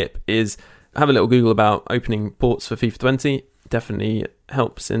quick tip is have a little Google about opening ports for FIFA 20. Definitely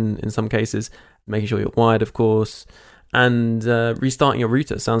helps in some cases, making sure you're wired, of course. And restarting your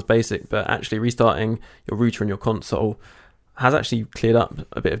router sounds basic, but actually restarting your router and your console has actually cleared up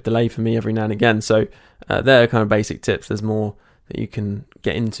a bit of delay for me every now and again. So they're kind of basic tips. There's more that you can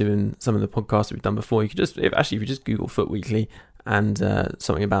get into in some of the podcasts that we've done before. You could just, if you just Google Foot Weekly and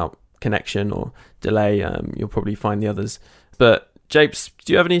something about connection or delay, you'll probably find the others. But Japes,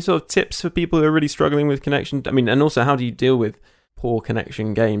 do you have any sort of tips for people who are really struggling with connection? I mean, and also how do you deal with poor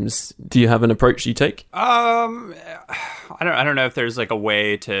connection games? Do you have an approach you take? I don't know if there's like a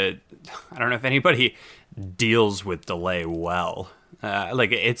way to, I don't know if anybody deals with delay well.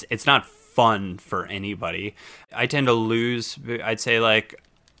 Like it's not fun for anybody. I tend to lose, I'd say like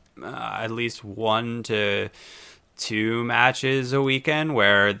at least 1 to 2 matches a weekend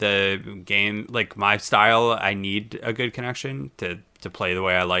where the game, like my style, I need a good connection to play the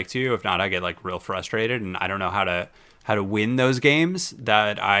way I like to. If not, I get like real frustrated, and I don't know how to win those games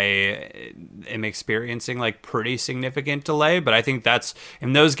that I am experiencing like pretty significant delay. But I think that's,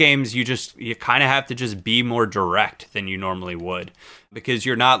 in those games, you kind of have to just be more direct than you normally would, because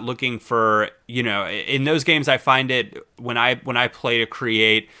you're not looking for, you know, in those games, I find it when I play to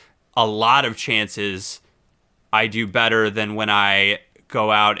create a lot of chances, I do better than when I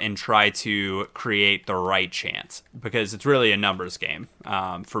go out and try to create the right chance, because it's really a numbers game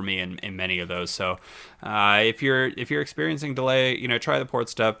for me in many of those. So if you're experiencing delay, you know, try the port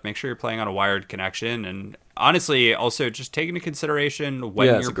stuff. Make sure you're playing on a wired connection, and honestly, also just take into consideration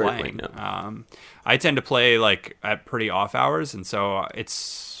when you're playing. Point, yeah. I tend to play like at pretty off hours, and so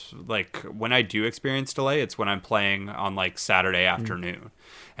it's like when I do experience delay, it's when I'm playing on like Saturday afternoon.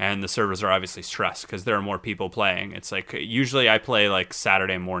 And the servers are obviously stressed because there are more people playing. It's like usually I play like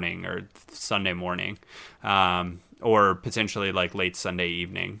Saturday morning or Sunday morning, or potentially like late Sunday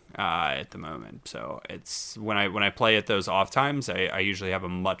evening at the moment. So it's when I play at those off times, I usually have a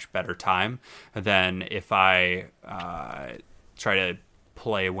much better time than if I try to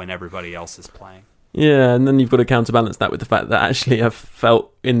play when everybody else is playing. Yeah, and then you've got to counterbalance that with the fact that actually I've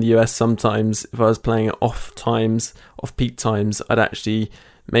felt in the US sometimes if I was playing at off peak times, I'd actually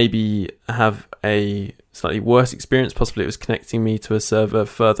maybe have a slightly worse experience. Possibly it was connecting me to a server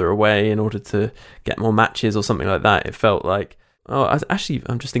further away in order to get more matches or something like that. It felt like,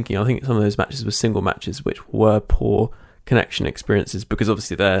 I'm just thinking, I think some of those matches were single matches which were poor connection experiences because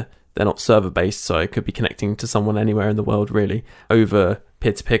obviously they're not server based, so I could be connecting to someone anywhere in the world really over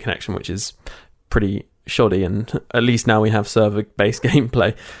peer-to-peer connection, which is pretty shoddy, and at least now we have server-based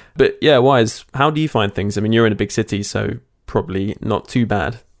gameplay. But yeah, Wise, how do you find things? I mean, you're in a big city, so probably not too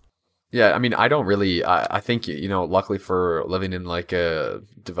bad. Yeah, I mean, I don't really, I think, luckily for living in like a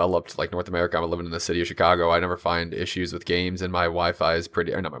developed like North America, I'm living in the city of Chicago, I never find issues with games, and my Wi-Fi is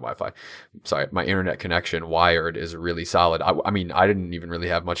my internet connection wired is really solid. I mean, I didn't even really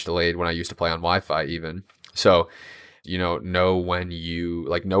have much delayed when I used to play on Wi-Fi even. So, know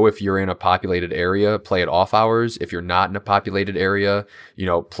if you're in a populated area, play at off hours. If you're not in a populated area,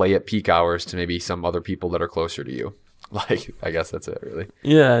 play at peak hours to maybe some other people that are closer to you. Like, I guess that's it, really.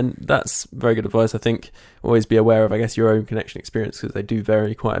 Yeah, and that's very good advice. I think always be aware of, your own connection experience because they do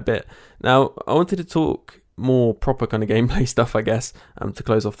vary quite a bit. Now, I wanted to talk more proper kind of gameplay stuff, I guess, to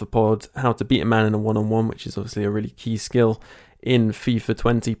close off the pod. How to beat a man in a one-on-one, which is obviously a really key skill in FIFA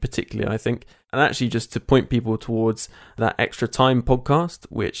 20 particularly, I think. And actually just to point people towards that Extra Time podcast,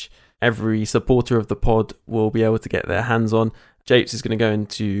 which every supporter of the pod will be able to get their hands on. Japes is going to go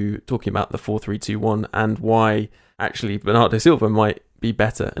into talking about the 4-3-2-1 and why actually Bernardo Silva might be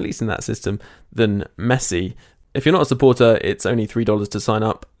better, at least in that system, than Messi. If you're not a supporter, it's only $3 to sign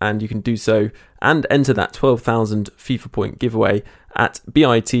up, and you can do so and enter that 12,000 FIFA point giveaway at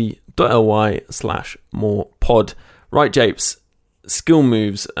bit.ly/morepod. Right, Japes, skill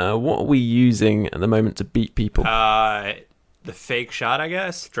moves. What are we using at the moment to beat people? The fake shot, I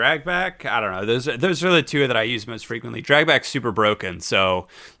guess. Drag back. I don't know. Those are the two that I use most frequently. Drag back's super broken, so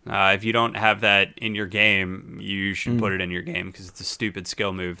if you don't have that in your game, you should put it in your game because it's a stupid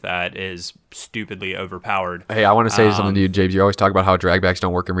skill move that is stupidly overpowered. Hey, I want to say something to you, James. You always talk about how drag backs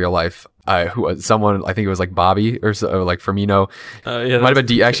don't work in real life. Someone, I think it was like Bobby or so, like Firmino. Yeah, might have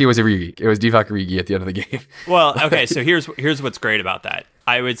been actually it was Origi. It was Divock Origi at the end of the game. Well, okay, so here's what's great about that.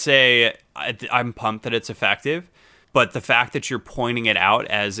 I would say I'm pumped that it's effective. But the fact that you're pointing it out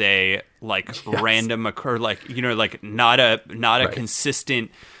as a random not a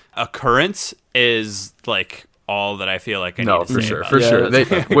consistent occurrence is like all that I feel like I need to say. For sure.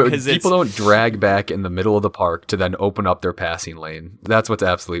 People don't drag back in the middle of the park to then open up their passing lane. That's what's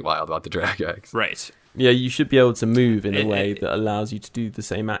absolutely wild about the drag backs. Right. Yeah, you should be able to move in a way that allows you to do the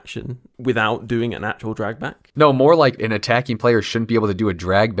same action without doing an actual drag back. No, more like an attacking player shouldn't be able to do a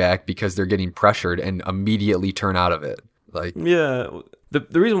drag back because they're getting pressured and immediately turn out of it. Yeah,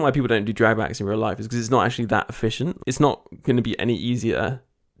 the reason why people don't do drag backs in real life is because it's not actually that efficient. It's not going to be any easier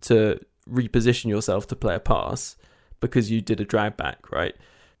to reposition yourself to play a pass because you did a drag back, right?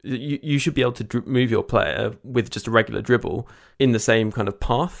 You should be able to move your player with just a regular dribble in the same kind of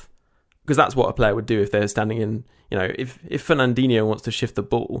path. Because that's what a player would do if they're standing in, if Fernandinho wants to shift the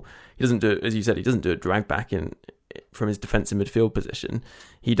ball, he doesn't do it, as you said, he doesn't do a drag back from his defensive midfield position.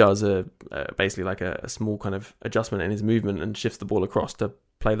 He does basically like a small kind of adjustment in his movement and shifts the ball across to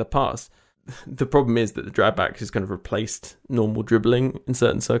play the pass. The problem is that the drag back has kind of replaced normal dribbling in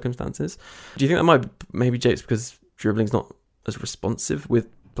certain circumstances. Do you think that might maybe Jake's because dribbling's not as responsive with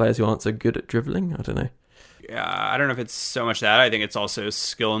players who aren't so good at dribbling? I don't know. I don't know if it's so much that. I think it's also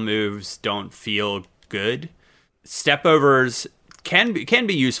skill moves don't feel good. Step overs can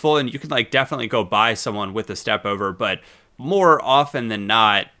be useful, and you can definitely go by someone with a step over, but more often than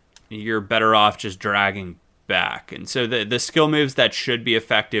not, you're better off just dragging back. And so the skill moves that should be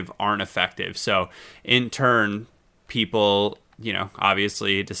effective aren't effective. So in turn, people,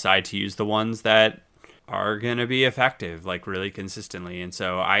 obviously decide to use the ones that are going to be effective, really consistently. And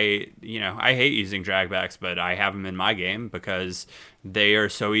so I hate using dragbacks, but I have them in my game because they are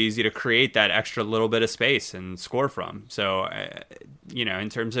so easy to create that extra little bit of space and score from. So, in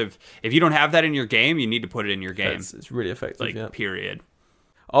terms of, if you don't have that in your game, you need to put it in your game. It's really effective, yeah. Period.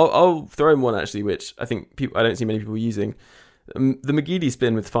 I'll throw in one actually, which I think I don't see many people using. The McGeady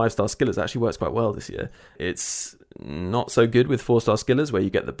spin with 5-star skillers actually works quite well this year. It's not so good with 4-star skillers where you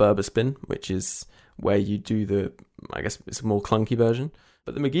get the Berber spin, which is where you do I guess it's a more clunky version.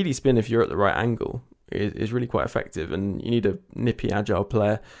 But the McGeady spin, if you're at the right angle, is really quite effective, and you need a nippy, agile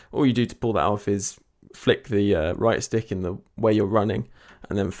player. All you do to pull that off is flick the right stick in the way you're running,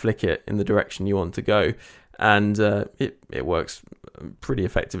 and then flick it in the direction you want to go. And it works pretty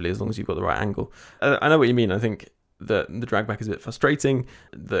effectively as long as you've got the right angle. I know what you mean. I think that the drag back is a bit frustrating,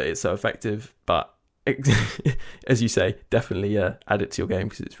 that it's so effective, but as you say, definitely add it to your game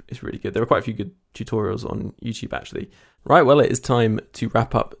because it's really good. There are quite a few good tutorials on YouTube, actually. Right, well, it is time to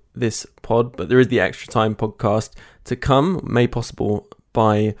wrap up this pod, but there is the Extra Time podcast to come, made possible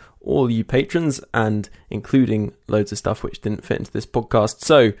by all you patrons and including loads of stuff which didn't fit into this podcast.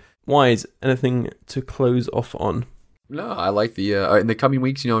 So, Wise, anything to close off on? No, I like the in the coming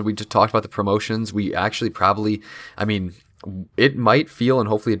weeks, we just talked about the promotions. We actually probably, it might feel, and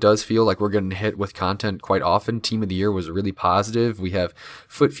hopefully it does feel, like we're getting hit with content quite often. Team of the Year was really positive. We have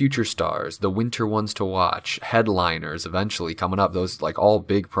Foot Future Stars, the winter ones to watch, headliners eventually coming up. Those like all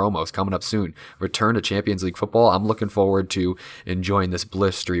big promos coming up soon. Return to Champions League football. I'm looking forward to enjoying this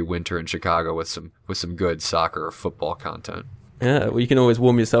blistery winter in Chicago with some good soccer or football content. Yeah, well, you can always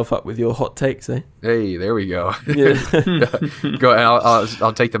warm yourself up with your hot takes, eh? Hey, there we go. Yeah. Go.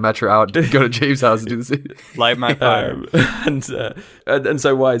 I'll take the Metro out. Go to James' house and do the same. Light my fire. And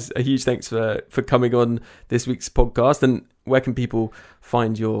so, Wise, a huge thanks for coming on this week's podcast. And where can people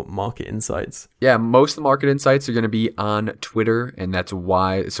find your market insights? Yeah, most of the market insights are going to be on Twitter, and that's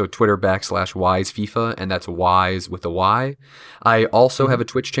Wise. So Twitter /Wise FIFA, and that's Wise with a Y. I also have a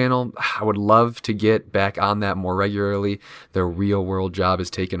Twitch channel. I would love to get back on that more regularly. The real world job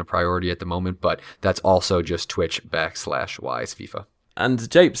is taking a priority at the moment, but that's also just Twitch /Wise FIFA. And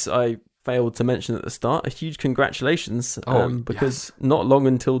Japes, I failed to mention at the start, a huge congratulations because not long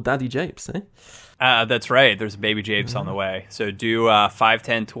until Daddy Japes, eh? That's right. There's a baby Japes on the way. So do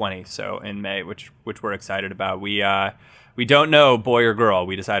 5/10/20. So in May, which we're excited about. We don't know boy or girl.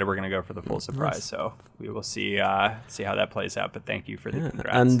 We decided we're going to go for the full surprise. Nice. So we will see how that plays out. But thank you for the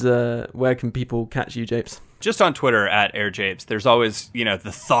congrats. And where can people catch you, Japes? Just on Twitter @AirJapes. There's always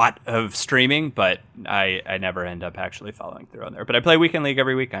the thought of streaming, but I never end up actually following through on there. But I play Weekend League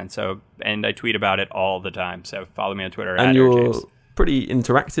every weekend, and I tweet about it all the time. So follow me on Twitter @AirJapes. Pretty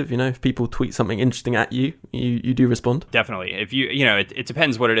interactive, if people tweet something interesting at you do respond. Definitely. If it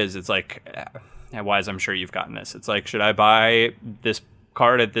depends what it is. It's like, Wise, I'm sure you've gotten this. It's like, should I buy this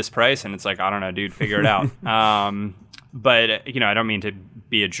card at this price? And it's like, I don't know, dude, figure it out. But I don't mean to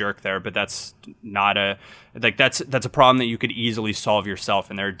be a jerk there, but that's not that's a problem that you could easily solve yourself,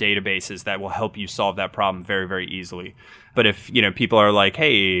 and there are databases that will help you solve that problem very, very easily. But if people are like,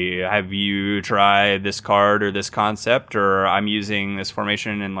 hey, have you tried this card or this concept, or I'm using this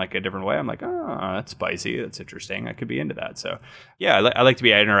formation in like a different way, I'm like, oh, that's spicy, that's interesting, I could be into that. So yeah, I like to be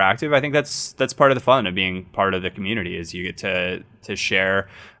interactive. I think that's part of the fun of being part of the community, is you get to share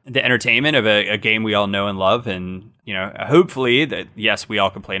the entertainment of a game we all know and love, and hopefully that, yes, we all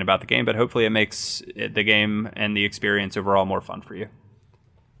complain about the game, but hopefully it makes the game and the experience overall more fun for you.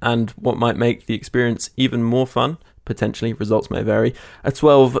 And what might make the experience even more fun, potentially, results may vary, a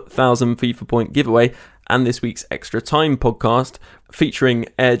 12,000 FIFA point giveaway, and this week's Extra Time podcast featuring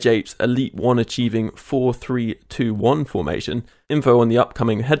AirJapes Elite 1 achieving 4-3-2-1 formation, info on the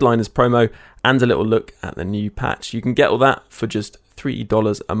upcoming Headliners promo, and a little look at the new patch. You can get all that for just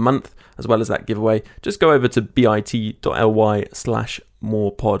 $3 a month, as well as that giveaway. Just go over to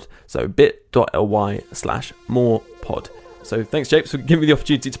bit.ly/morepod. So bit.ly/morepod. So thanks, Japes, for giving me the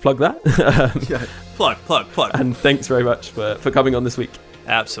opportunity to plug that. Plug. And thanks very much for coming on this week.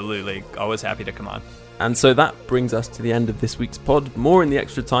 Absolutely. Always happy to come on. And so that brings us to the end of this week's pod. More in the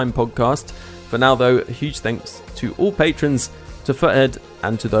Extra Time podcast. For now, though, a huge thanks to all patrons, to Foothead,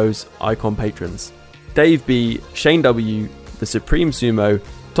 and to those Icon patrons. Dave B, Shane W, The Supreme Sumo,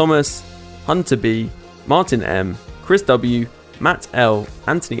 Thomas, Hunter B, Martin M, Chris W, Matt L,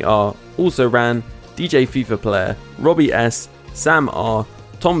 Anthony R, Also Ran, DJ FIFA Player, Robbie S, Sam R,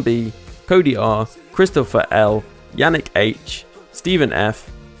 Tom B, Cody R, Christopher L, Yannick H, Stephen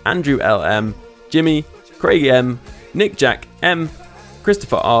F, Andrew LM, Jimmy, Craig M, Nick Jack M,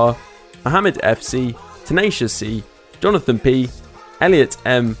 Christopher R, Mohammed FC, Tenacious C, Jonathan P, Elliot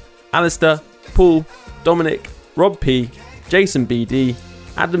M, Alistair, Paul, Dominic, Rob P, Jason BD,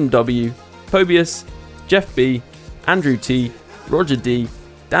 Adam W, Pobius, Jeff B, Andrew T, Roger D,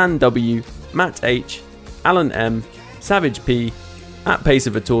 Dan W, Matt H, Alan M, Savage P, @Pace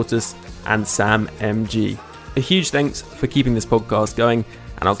of a Tortoise, and Sam MG. A huge thanks for keeping this podcast going,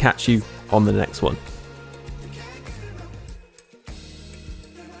 and I'll catch you on the next one.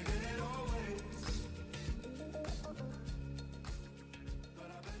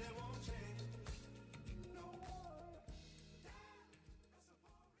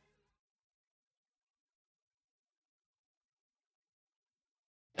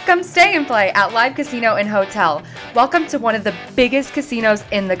 Come stay and play at Live Casino and Hotel. Welcome to one of the biggest casinos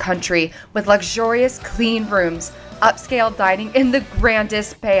in the country, with luxurious, clean rooms, upscale dining, and the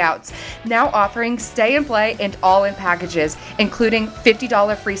grandest payouts. Now offering stay and play and all-in packages, including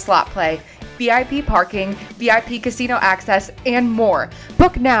 $50 free slot play, VIP parking, VIP casino access, and more.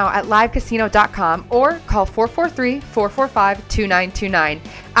 Book now at livecasino.com or call 443-445-2929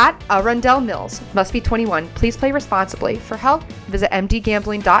 at Arundel Mills. Must be 21. Please play responsibly. For help, visit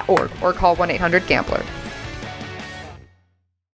mdgambling.org or call 1-800-GAMBLER.